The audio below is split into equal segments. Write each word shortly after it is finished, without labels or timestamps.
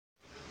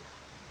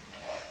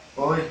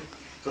Oi,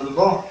 tudo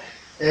bom?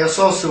 Eu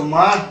sou o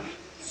Silmar,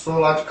 sou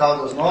lá de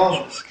Caldas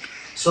Novas,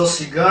 sou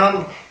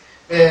cigano.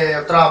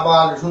 Eu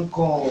trabalho junto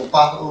com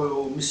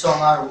o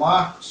missionário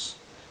Marcos,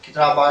 que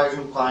trabalha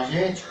junto com a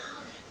gente.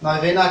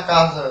 Nós vem na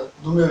casa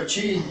do meu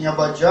tio, em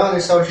Abadiana,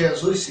 esse é o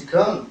Jesus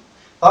cigano.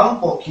 Fala um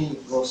pouquinho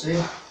de você,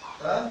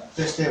 tá?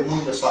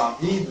 Testemunho da sua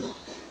vida.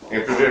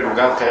 Em primeiro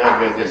lugar, quero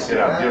agradecer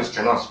a Deus, que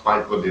é nosso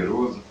Pai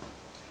poderoso,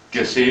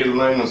 porque sem Ele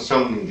nós não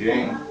somos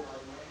ninguém.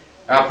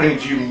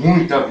 Aprendi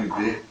muito a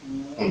viver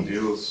com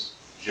Deus,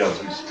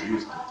 Jesus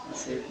Cristo,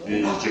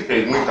 e que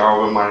fez muita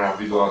obra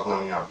maravilhosa na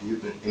minha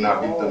vida e na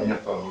vida da minha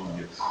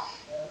família.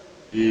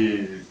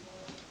 E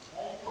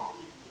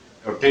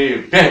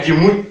perdi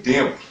muito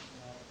tempo,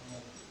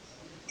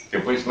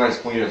 depois que nós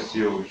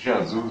conhecemos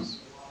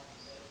Jesus,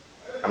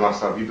 a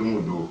nossa vida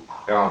mudou.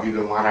 É uma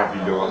vida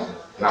maravilhosa,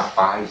 na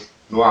paz,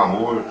 no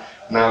amor,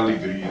 na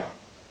alegria.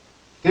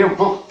 Tenho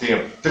pouco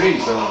tempo,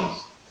 3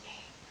 anos,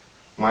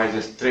 mas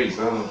esses 3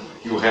 anos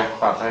e o resto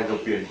para trás eu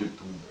perdi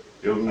tudo.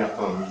 Eu e minha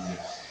família.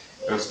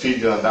 Meus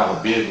filhos andavam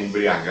bêbados,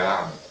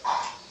 embriagados.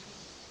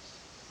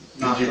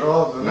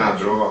 Na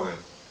droga.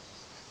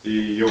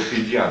 E eu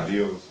pedi a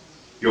Deus.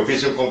 Eu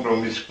fiz um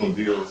compromisso com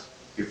Deus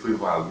e fui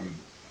valido.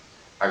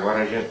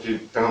 Agora a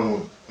gente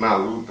estamos na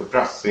luta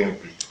para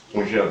sempre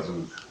com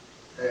Jesus.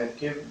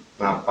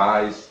 Na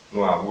paz,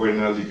 no amor e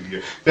na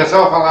alegria. O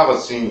pessoal falava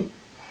assim,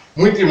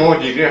 muito irmão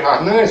de igreja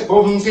falava, não, esse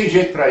povo não tem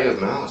jeito para eles,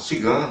 não,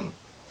 cigano.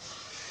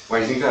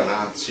 Mas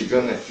enganado,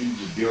 cigano é filho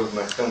de Deus,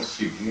 nós estamos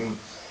seguindo.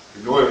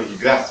 E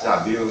graças a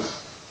Deus,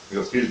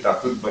 meus filhos estão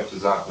todos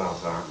batizados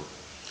nas águas.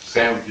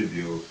 Servo de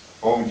Deus,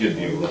 homem de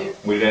Deus,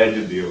 mulher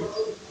de Deus.